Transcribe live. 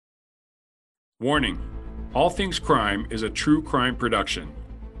Warning: All Things Crime is a true crime production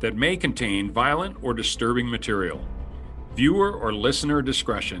that may contain violent or disturbing material. Viewer or listener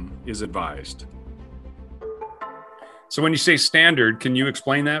discretion is advised. So when you say standard, can you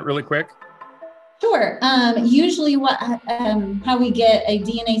explain that really quick? Sure. Usually how we get a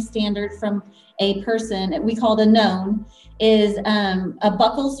DNA standard from a person, we call it a known, is a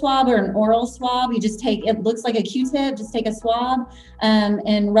buccal swab or an oral swab. You just take, it looks like a Q-tip, just take a swab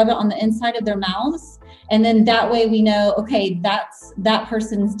and rub it on the inside of their mouths. And then that way we know, okay, that's that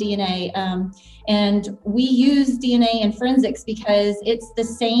person's DNA. And we use DNA in forensics because it's the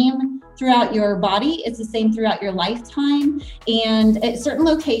same throughout your body. It's the same throughout your lifetime. And at certain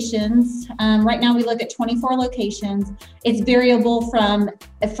locations, right now we look at 24 locations. It's variable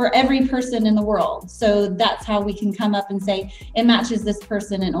for every person in the world. So that's how we can come up and say it matches this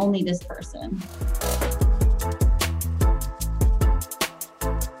person and only this person.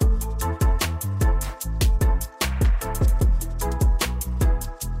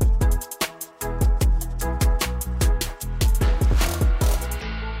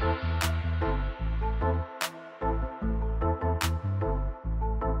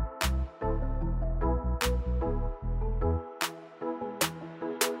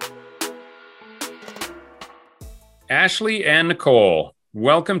 Ashley and Nicole,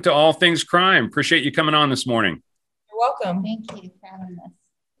 welcome to All Things Crime. Appreciate you coming on this morning. You're welcome. Thank you for having us.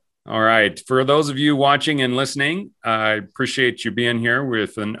 All right. For those of you watching and listening, I appreciate you being here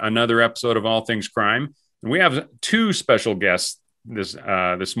with another episode of All Things Crime. And we have two special guests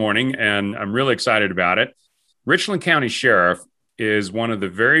this morning, and I'm really excited about it. Richland County Sheriff is one of the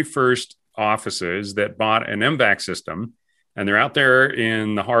very first offices that bought an MVAC system, and they're out there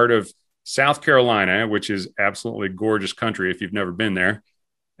in the heart of South Carolina, which is absolutely gorgeous country if you've never been there.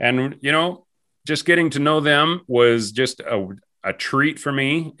 And, you know, just getting to know them was just a treat for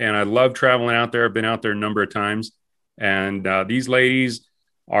me. And I love traveling out there. I've been out there a number of times. And these ladies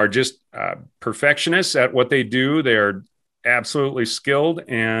are just perfectionists at what they do. They are absolutely skilled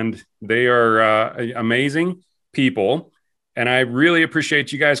and they are amazing people. And I really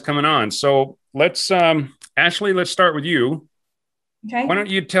appreciate you guys coming on. So let's, Ashley, let's start with you. Okay. Why don't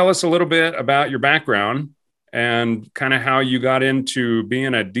you tell us a little bit about your background and kind of how you got into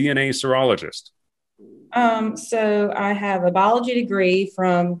being a DNA serologist? So I have a biology degree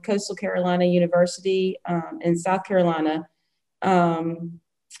from Coastal Carolina University in South Carolina.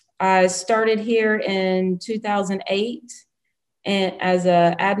 I started here in 2008 and as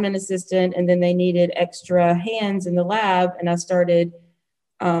an admin assistant, and then they needed extra hands in the lab. And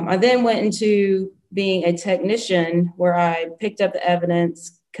I then went into being a technician where I picked up the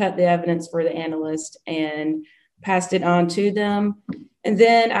evidence, cut the evidence for the analyst, and passed it on to them. And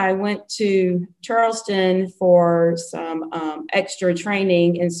then I went to Charleston for some extra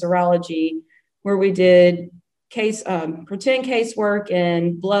training in serology, where we did pretend casework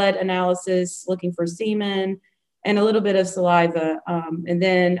and blood analysis, looking for semen and a little bit of saliva. And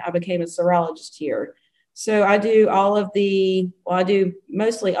then I became a serologist here. So I do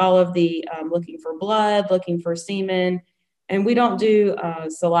mostly all of the looking for blood, looking for semen, and we don't do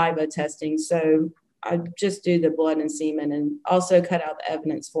saliva testing. So I just do the blood and semen and also cut out the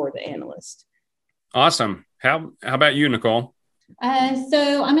evidence for the analyst. Awesome. How about you, Nicole?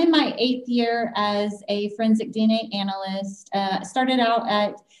 So I'm in my 8th year as a forensic DNA analyst. Started out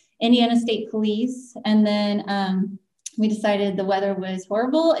at Indiana State Police, and then we decided the weather was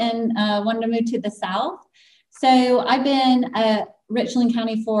horrible and wanted to move to the South. So I've been at Richland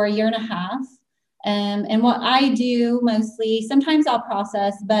County for a year and a half. And what I do mostly, sometimes I'll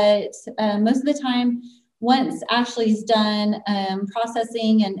process, but most of the time, once Ashley's done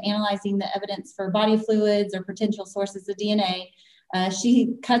processing and analyzing the evidence for body fluids or potential sources of DNA,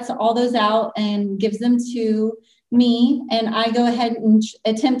 she cuts all those out and gives them to me. And I go ahead and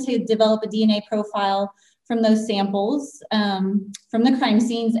attempt to develop a DNA profile from those samples from the crime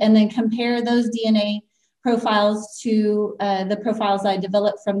scenes, and then compare those DNA profiles to the profiles I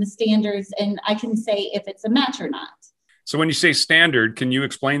developed from the standards, and I can say if it's a match or not. So when you say standard, can you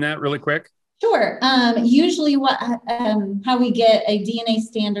explain that really quick? Sure. Usually how we get a DNA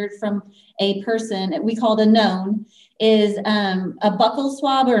standard from a person, we call it a known, is a buccal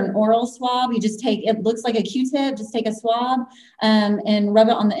swab or an oral swab. You just take, it looks like a Q-tip, just take a swab and rub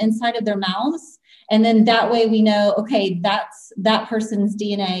it on the inside of their mouths. And then that way we know, okay, that's that person's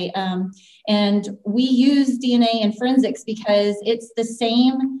DNA. And we use DNA in forensics because it's the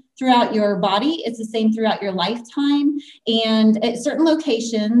same throughout your body. It's the same throughout your lifetime. And at certain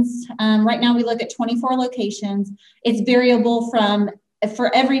locations, right now we look at 24 locations. It's variable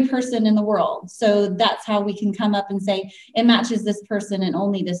for every person in the world. So that's how we can come up and say it matches this person and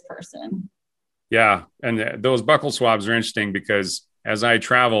only this person. Yeah. And those buccal swabs are interesting because as I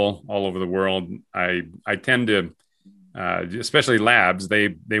travel all over the world, I tend to, especially labs,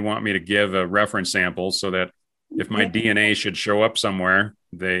 they want me to give a reference sample so that if my DNA should show up somewhere,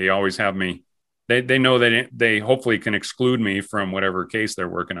 they always have me. They know that they hopefully can exclude me from whatever case they're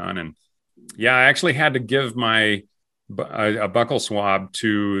working on. And yeah, I actually had to give a buccal swab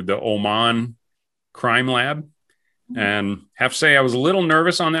to the Oman crime lab, and have to say I was a little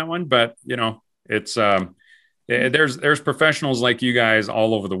nervous on that one, but it's there's professionals like you guys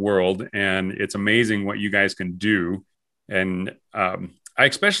all over the world, and it's amazing what you guys can do. And I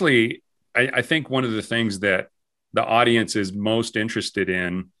think one of the things that the audience is most interested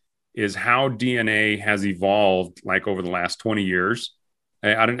in is how DNA has evolved like over the last 20 years.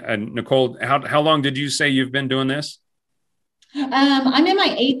 Nicole, how long did you say you've been doing this? I'm in my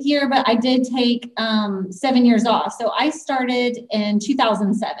 8th year, but I did take 7 years off. So I started in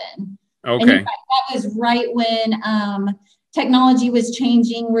 2007. Okay. And that was right when technology was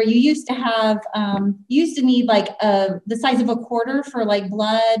changing, where you used to have, you used to need like the size of a quarter for like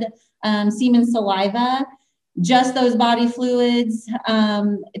blood, semen, saliva, just those body fluids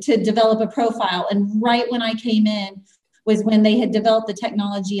to develop a profile. And right when I came in was when they had developed the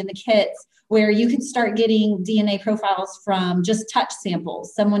technology and the kits where you could start getting DNA profiles from just touch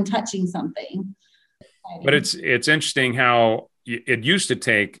samples, someone touching something. But it's interesting how it used to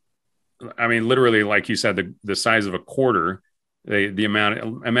take, I mean, literally, like you said, the size of a quarter, the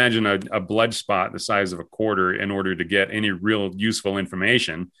amount, imagine a blood spot the size of a quarter in order to get any real useful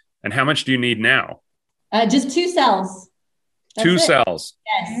information. And how much do you need now? Just 2 cells. That's 2 cells.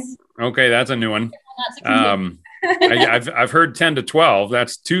 Yes. Okay, that's a new one. I've heard 10 to 12.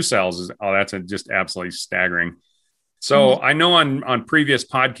 That's 2 cells. That's just absolutely staggering. So I know on previous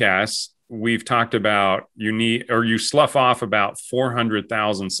podcasts, we've talked about you slough off about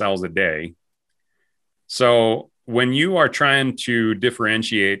 400,000 cells a day. So when you are trying to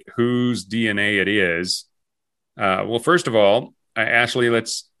differentiate whose DNA it is, well, first of all, Ashley,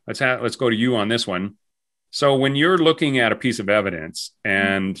 let's go to you on this one. So when you're looking at a piece of evidence,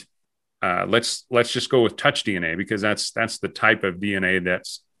 and let's just go with touch DNA because that's the type of DNA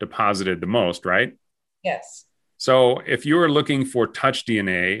that's deposited the most, right? Yes. So if you are looking for touch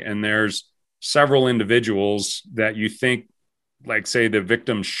DNA and there's several individuals that you think, like say the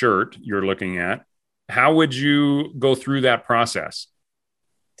victim's shirt you're looking at, how would you go through that process?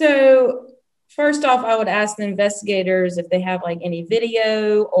 So first off, I would ask the investigators if they have like any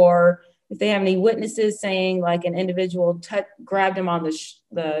video or if they have any witnesses saying like an individual grabbed them on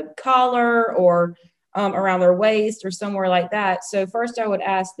the collar or around their waist or somewhere like that. So first I would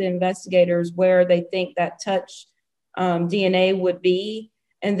ask the investigators where they think that touch DNA would be.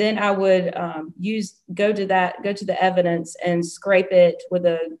 And then I would go to the evidence and scrape it with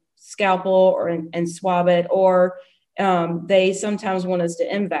a scalpel and swab it, or they sometimes want us to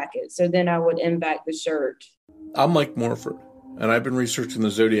MVAC it. So then I would MVAC the shirt. I'm Mike Morford, and I've been researching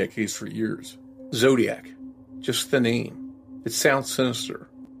the Zodiac case for years. Zodiac, just the name. It sounds sinister.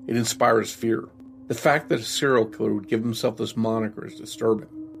 It inspires fear. The fact that a serial killer would give himself this moniker is disturbing.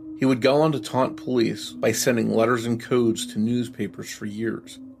 He would go on to taunt police by sending letters and codes to newspapers for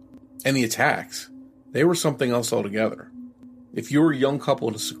years. And the attacks, they were something else altogether. If you were a young couple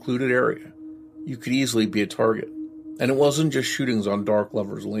in a secluded area, you could easily be a target. And it wasn't just shootings on dark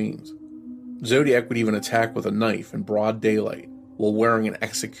lovers' lanes. Zodiac would even attack with a knife in broad daylight while wearing an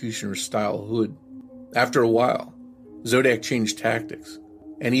executioner-style hood. After a while, Zodiac changed tactics,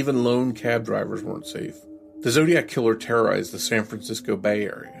 and even lone cab drivers weren't safe. The Zodiac killer terrorized the San Francisco Bay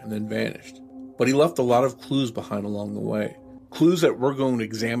Area and then vanished. But he left a lot of clues behind along the way. Clues that we're going to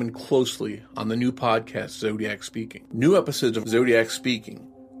examine closely on the new podcast, Zodiac Speaking. New episodes of Zodiac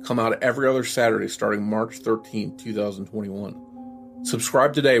Speaking come out every other Saturday starting March 13, 2021.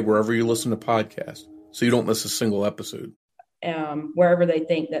 Subscribe today wherever you listen to podcasts so you don't miss a single episode. Wherever they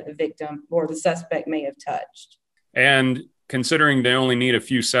think that the victim or the suspect may have touched. And considering they only need a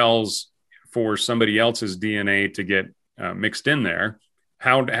few cells for somebody else's DNA to get mixed in there,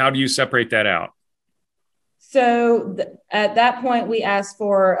 how do you separate that out? So at that point, we ask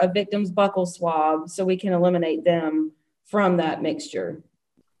for a victim's buccal swab so we can eliminate them from that mixture.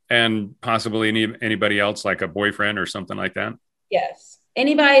 And possibly anybody else, like a boyfriend or something like that? Yes.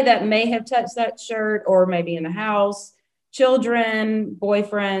 Anybody that may have touched that shirt or maybe in the house, children,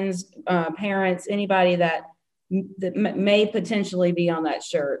 boyfriends, parents, anybody that may potentially be on that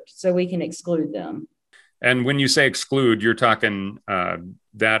shirt, so we can exclude them. And when you say exclude, you're talking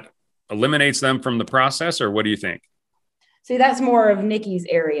that eliminates them from the process, or what do you think? See, that's more of Nikki's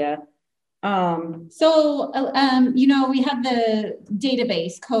area. We have the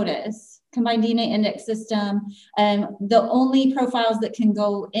database CODIS, Combined DNA Index System. The only profiles that can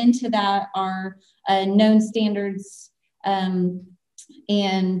go into that are known standards.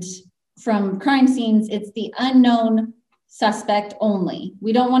 And from crime scenes, it's the unknown suspect only.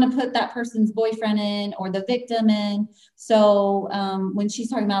 We don't want to put that person's boyfriend in or the victim in. So when she's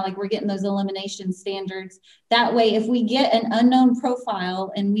talking about like we're getting those elimination standards, that way if we get an unknown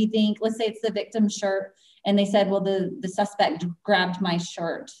profile and we think, let's say it's the victim's shirt, and they said, well, the suspect grabbed my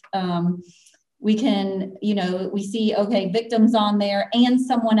shirt. We can, we see, okay, victims on there and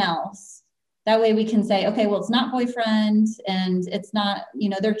someone else. That way we can say, okay, well, it's not boyfriend and it's not,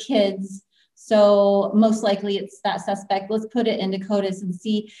 they're kids. So most likely it's that suspect. Let's put it into CODIS and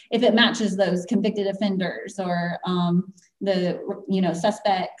see if it matches those convicted offenders or the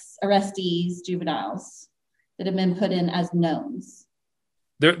suspects, arrestees, juveniles that have been put in as knowns.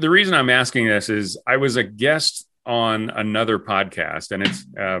 The reason I'm asking this is I was a guest on another podcast, and it's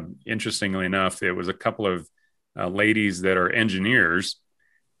interestingly enough, it was a couple of ladies that are engineers,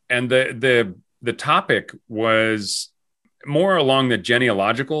 and the topic was more along the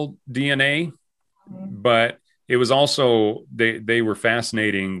genealogical DNA, but it was also, they were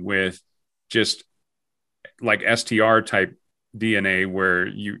fascinating with just like STR type DNA where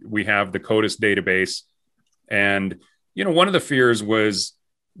we have the CODIS database. And, one of the fears was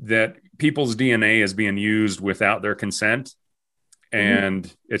that people's DNA is being used without their consent.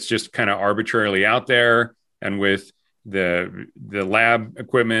 And it's just kind of arbitrarily out there. And with the lab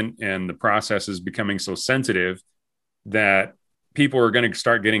equipment and the processes becoming so sensitive, that people are going to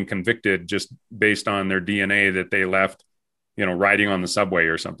start getting convicted just based on their DNA that they left, riding on the subway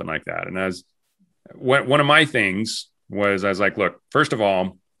or something like that. And as one of my things was, I was like, look, first of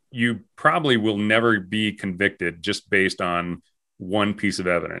all, you probably will never be convicted just based on one piece of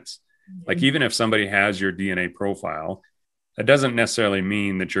evidence. Like even if somebody has your DNA profile, that doesn't necessarily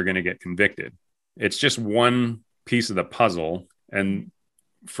mean that you're going to get convicted. It's just one piece of the puzzle. And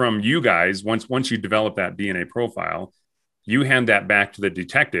from you guys, once you develop that DNA profile, you hand that back to the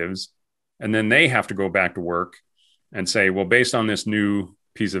detectives, and then they have to go back to work and say, well, based on this new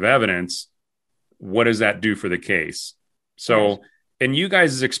piece of evidence, what does that do for the case? So in you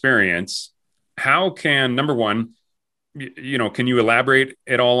guys' experience, how can, number one, can you elaborate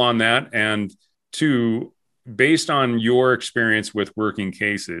at all on that? And two, based on your experience with working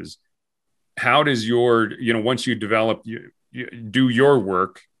cases, how does once you develop, you do your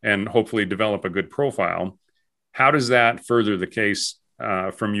work and hopefully develop a good profile, how does that further the case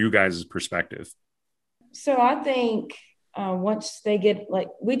from you guys' perspective? So I think once they get,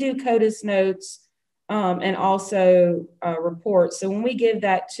 we do CODIS notes and also reports. So when we give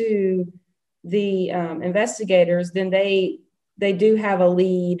that to the investigators, then they do have a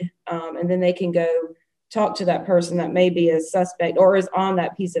lead, and then they can go talk to that person that may be a suspect or is on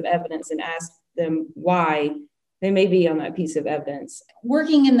that piece of evidence and ask them why they may be on that piece of evidence.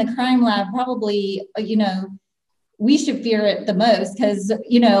 Working in the crime lab, probably, we should fear it the most because,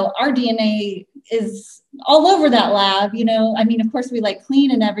 our DNA is all over that lab, of course we clean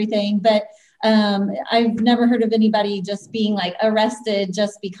and everything, but I've never heard of anybody just being arrested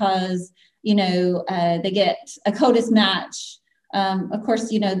just because, they get a CODIS match. Of course,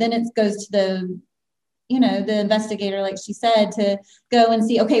 then it goes to the investigator, like she said, to go and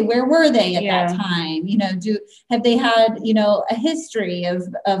see, okay, where were they at that time? Have they had, a history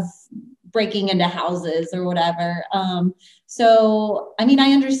of breaking into houses or whatever. So, I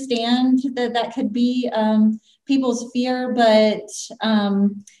understand that could be people's fear, but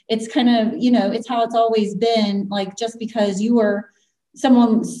it's kind of, it's how it's always been. Just because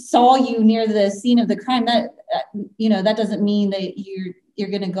someone saw you near the scene of the crime, that doesn't mean that you're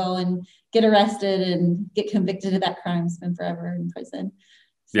going to go and get arrested and get convicted of that crime, spend forever in prison.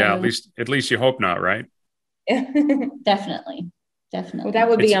 So, yeah, at least you hope not, right? Definitely. Well, that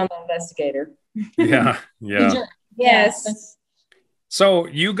would be on the investigator. Yeah. Yes. So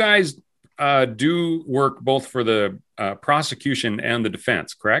you guys do work both for the prosecution and the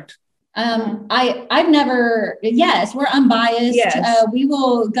defense, correct? I've never, yes, we're unbiased. Yes. We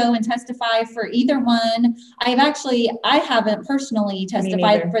will go and testify for either one. I haven't personally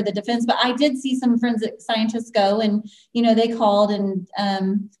testified for the defense, but I did see some forensic scientists go and, they called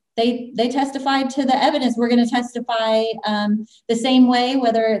and, they testified to the evidence. We're going to testify the same way,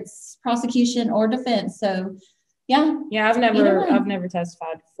 whether it's prosecution or defense. So, yeah. Yeah, I've never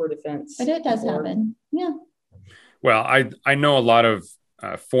testified for defense. But it does happen. Yeah. Well, I know a lot of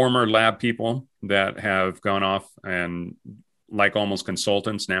former lab people that have gone off and almost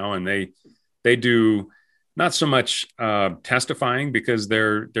consultants now, and they do not so much testifying, because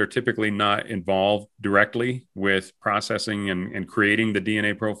they're typically not involved directly with processing and creating the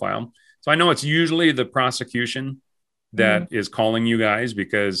DNA profile. So I know it's usually the prosecution that is calling you guys,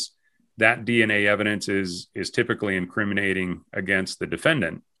 because that DNA evidence is typically incriminating against the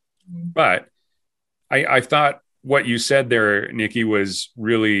defendant. But I thought what you said there, Nikki, was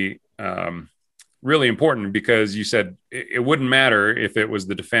really really important, because you said it wouldn't matter if it was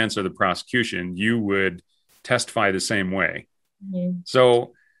the defense or the prosecution, you would testify the same way.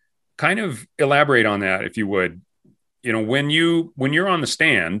 So kind of elaborate on that, if you would. You know, when you're on the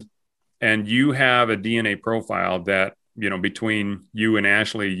stand and you have a DNA profile that, you know, between you and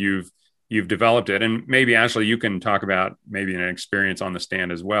Ashley, you've developed it, and maybe Ashley, you can talk about maybe an experience on the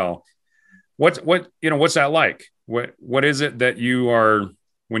stand as well. What's that like? What is it that you are,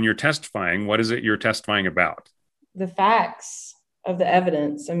 when you're testifying, what is it you're testifying about? The facts of the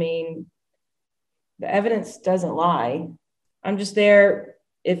evidence. I mean, the evidence doesn't lie. I'm just there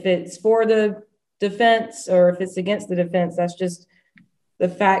if it's for the defense or if it's against the defense. That's just the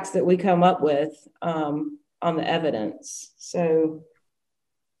facts that we come up with on the evidence. So,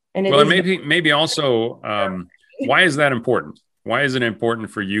 and maybe also, why is that important? Why is it important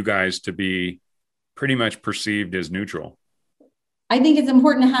for you guys to be pretty much perceived as neutral? I think it's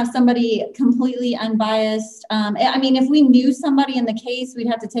important to have somebody completely unbiased. I mean, if we knew somebody in the case, we'd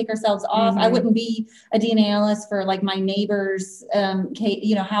have to take ourselves off. I wouldn't be a DNA analyst for like my neighbor's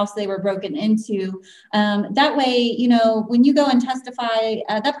house they were broken into. That way, you know, when you go and testify,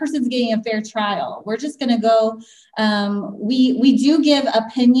 that person's getting a fair trial. We're just going to go. We do give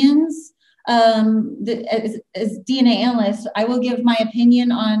opinions. As DNA analyst, I will give my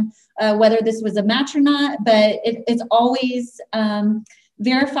opinion on whether this was a match or not, but it's always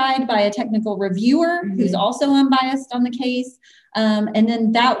verified by a technical reviewer who's also unbiased on the case. And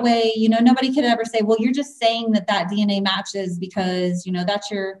then that way, you know, nobody could ever say, well, you're just saying that DNA matches because, you know, that's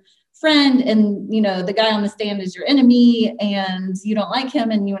your friend and, you know, the guy on the stand is your enemy and you don't like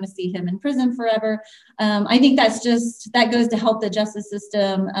him and you want to see him in prison forever. I think that goes to help the justice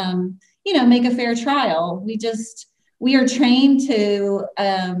system, you know, make a fair trial. We are trained to,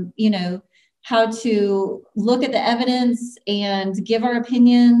 you know, how to look at the evidence and give our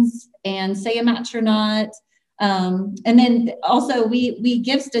opinions and say a match or not. And then also we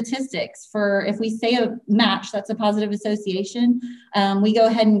give statistics for if we say a match, that's a positive association. We go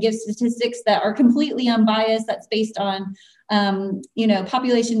ahead and give statistics that are completely unbiased. That's based on, you know,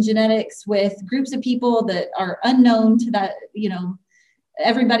 population genetics with groups of people that are unknown to that, you know,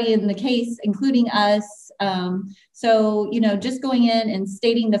 everybody in the case, including us. So, you know, just going in and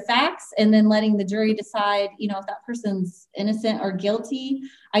stating the facts and then letting the jury decide, you know, if that person's innocent or guilty,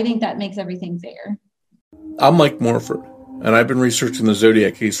 I think that makes everything fair. I'm Mike Morford, and I've been researching the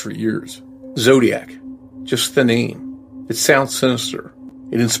Zodiac case for years. Zodiac, just the name. It sounds sinister.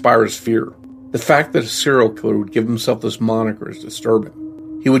 It inspires fear. The fact that a serial killer would give himself this moniker is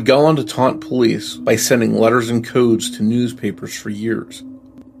disturbing. He would go on to taunt police by sending letters and codes to newspapers for years.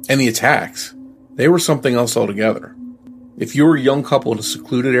 And the attacks, they were something else altogether. If you were a young couple in a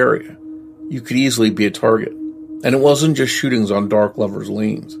secluded area, you could easily be a target. And it wasn't just shootings on dark lovers'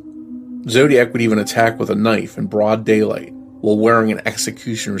 lanes. Zodiac would even attack with a knife in broad daylight while wearing an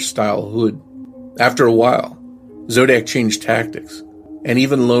executioner-style hood. After a while, Zodiac changed tactics, and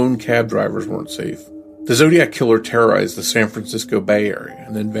even lone cab drivers weren't safe. The Zodiac killer terrorized the San Francisco Bay Area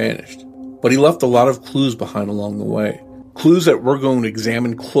and then vanished. But he left a lot of clues behind along the way. Clues that we're going to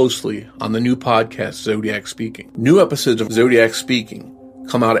examine closely on the new podcast, Zodiac Speaking. New episodes of Zodiac Speaking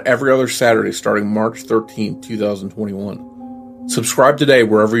come out every other Saturday starting March 13, 2021. Subscribe today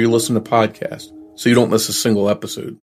wherever you listen to podcasts so you don't miss a single episode.